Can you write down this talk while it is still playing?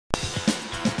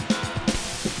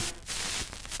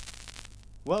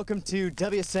Welcome to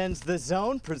WSN's The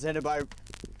Zone, presented by...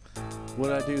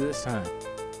 What'd I do this time?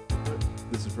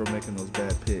 This is for making those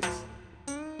bad picks.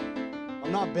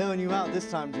 I'm not bailing you out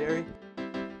this time, Jerry.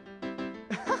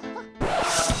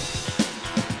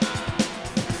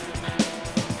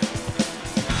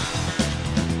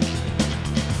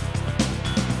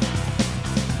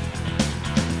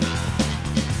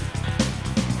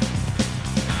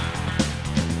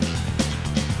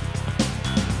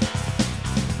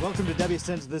 Welcome to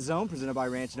WSN's The Zone, presented by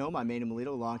Ranch and Home. I'm Maine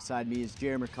Melito. Alongside me is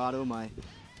Jerry Mercado, my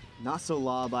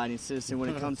not-so-law-abiding citizen when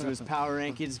it comes to his power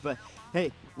rankings. But,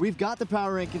 hey, we've got the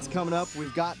power rankings coming up.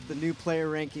 We've got the new player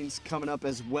rankings coming up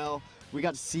as well. We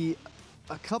got to see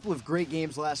a couple of great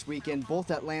games last weekend, both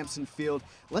at Lamson Field.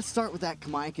 Let's start with that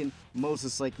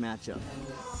Kamiakin-Moses Lake matchup.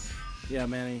 Yeah,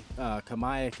 Manny,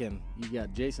 Kamiakin, you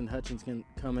got Jason Hutchinson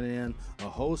coming in, a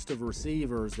host of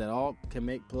receivers that all can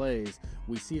make plays.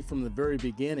 We see from the very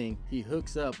beginning, he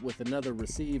hooks up with another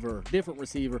receiver, different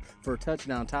receiver, for a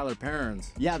touchdown, Tyler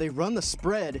Perrins. Yeah, they run the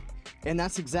spread, and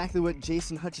that's exactly what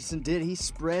Jason Hutchinson did. He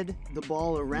spread the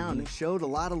ball around and showed a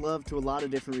lot of love to a lot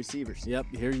of different receivers. Yep,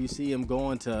 here you see him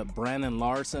going to Brandon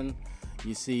Larson.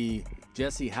 You see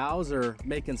Jesse Hauser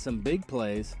making some big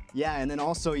plays. Yeah, and then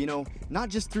also, you know, not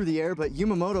just through the air, but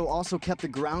Yumamoto also kept the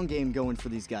ground game going for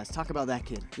these guys. Talk about that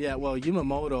kid. Yeah, well,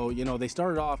 Yumamoto, you know, they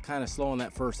started off kind of slow in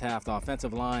that first half. The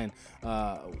offensive line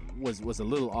was a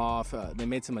little off. They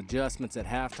made some adjustments at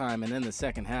halftime, and then the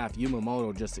second half,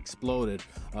 Yumamoto just exploded.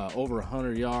 Over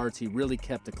 100 yards. He really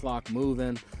kept the clock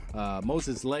moving.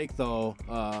 Moses Lake, though,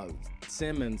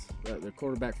 Simmons, the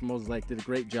quarterback from Moses Lake, did a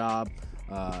great job.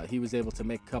 He was able to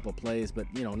make a couple plays, but,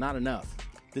 you know, not enough.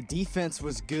 The defense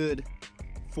was good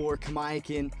for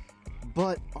Kamiakin,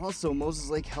 but also Moses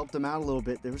Lake helped them out a little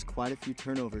bit. There was quite a few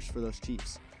turnovers for those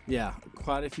Chiefs. Yeah,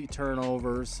 quite a few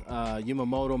turnovers.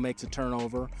 Yumamoto makes a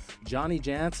turnover. Johnny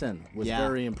Jansen was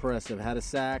very impressive. Had a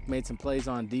sack, made some plays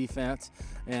on defense.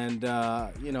 And,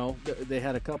 you know, they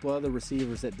had a couple other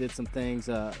receivers that did some things.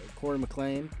 Corey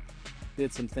McLean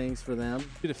did some things for them.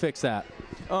 To fix that.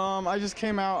 I just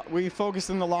came out. We focused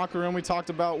in the locker room. We talked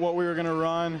about what we were going to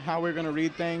run, how we were going to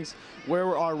read things,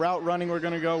 where our route running we're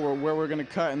going to go, where we're going to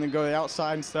cut and then go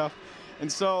outside and stuff. And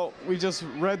so we just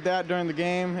read that during the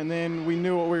game, and then we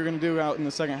knew what we were going to do out in the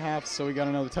second half, so we got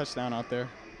another touchdown out there.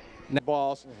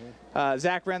 Balls.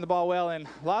 Zach ran the ball well, and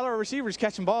a lot of our receivers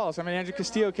catching balls. I mean, Andrew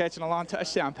Castillo catching a long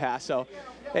touchdown pass. So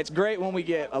it's great when we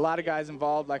get a lot of guys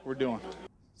involved like we're doing.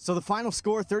 So the final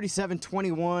score,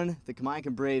 37-21. The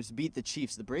Kamiakin Braves beat the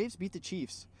Chiefs. The Braves beat the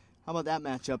Chiefs. How about that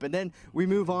matchup? And then we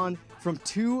move on from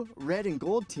two red and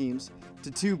gold teams to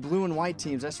two blue and white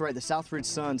teams. That's right, the Southridge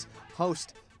Suns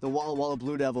host the Walla Walla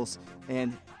Blue Devils.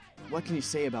 And what can you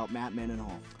say about Matt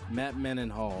Mendenhall? Matt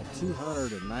Mendenhall,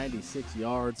 296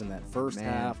 yards in that first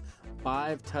half.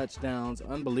 5 touchdowns,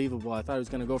 unbelievable. I thought he was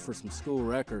going to go for some school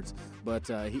records, but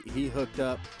he hooked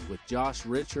up with Josh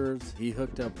Richards. He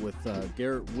hooked up with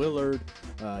Garrett Willard.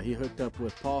 He hooked up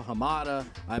with Paul Hamada.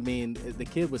 I mean, the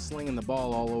kid was slinging the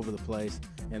ball all over the place,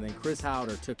 and then Chris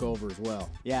Howder took over as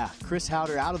well. Yeah, Chris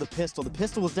Howder out of the pistol. The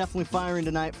pistol was definitely firing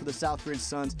tonight for the Southridge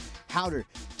Suns. Howder,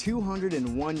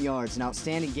 201 yards, an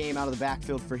outstanding game out of the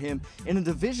backfield for him in a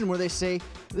division where they say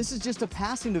this is just a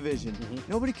passing division.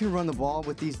 Nobody can run the ball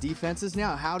with these defenses.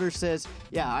 Now Howder says,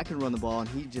 yeah, I can run the ball, and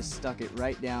he just stuck it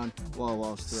right down Walla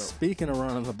Walla's throat. Speaking of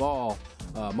running the ball,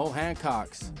 Mo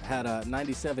Hancock's had a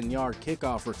 97-yard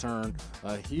kickoff return,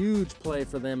 a huge play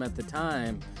for them at the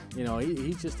time. You know,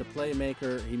 he's just a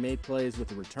playmaker. He made plays with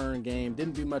the return game.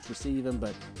 Didn't do much receiving,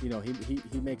 but, you know, he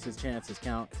makes his chances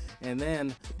count. And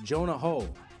then Jonah Ho,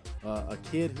 a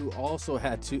kid who also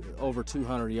had over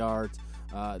 200 yards.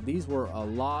 These were a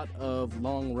lot of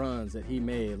long runs that he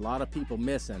made, a lot of people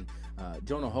missing.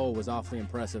 Jonah Ho was awfully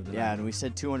impressive tonight. Yeah, and we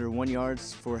said 201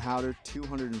 yards for Howder,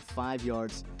 205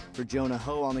 yards for Jonah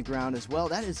Ho on the ground as well.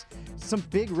 That is some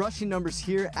big rushing numbers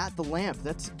here at the Lamp.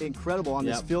 That's incredible. On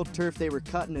this field turf, they were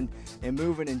cutting and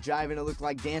moving and jiving. It looked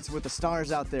like Dancing with the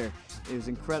Stars out there. It was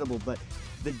incredible. But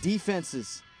the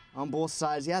defenses on both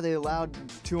sides, yeah, they allowed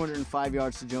 205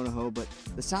 yards to Jonah Ho, but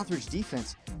the Southridge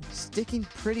defense sticking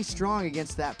pretty strong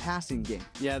against that passing game.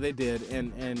 Yeah, they did,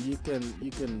 and you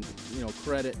can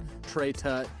credit Trey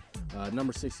Tutt,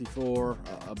 number 64,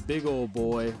 a big old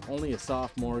boy, only a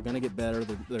sophomore, going to get better.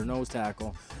 Their nose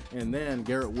tackle, and then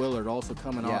Garrett Willard also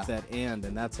coming off that end,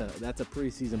 and that's a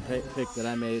preseason pick that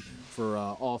I made for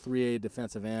all 3A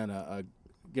defensive end.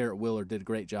 Garrett Willard did a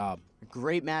great job. A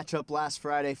great matchup last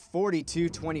Friday,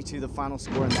 42-22 the final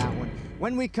score in that one.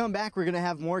 When we come back, we're going to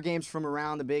have more games from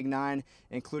around the Big Nine,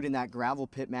 including that gravel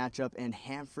pit matchup and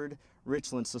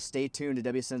Hanford-Richland. So stay tuned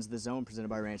to WSN's The Zone, presented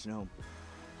by Ranch and Home.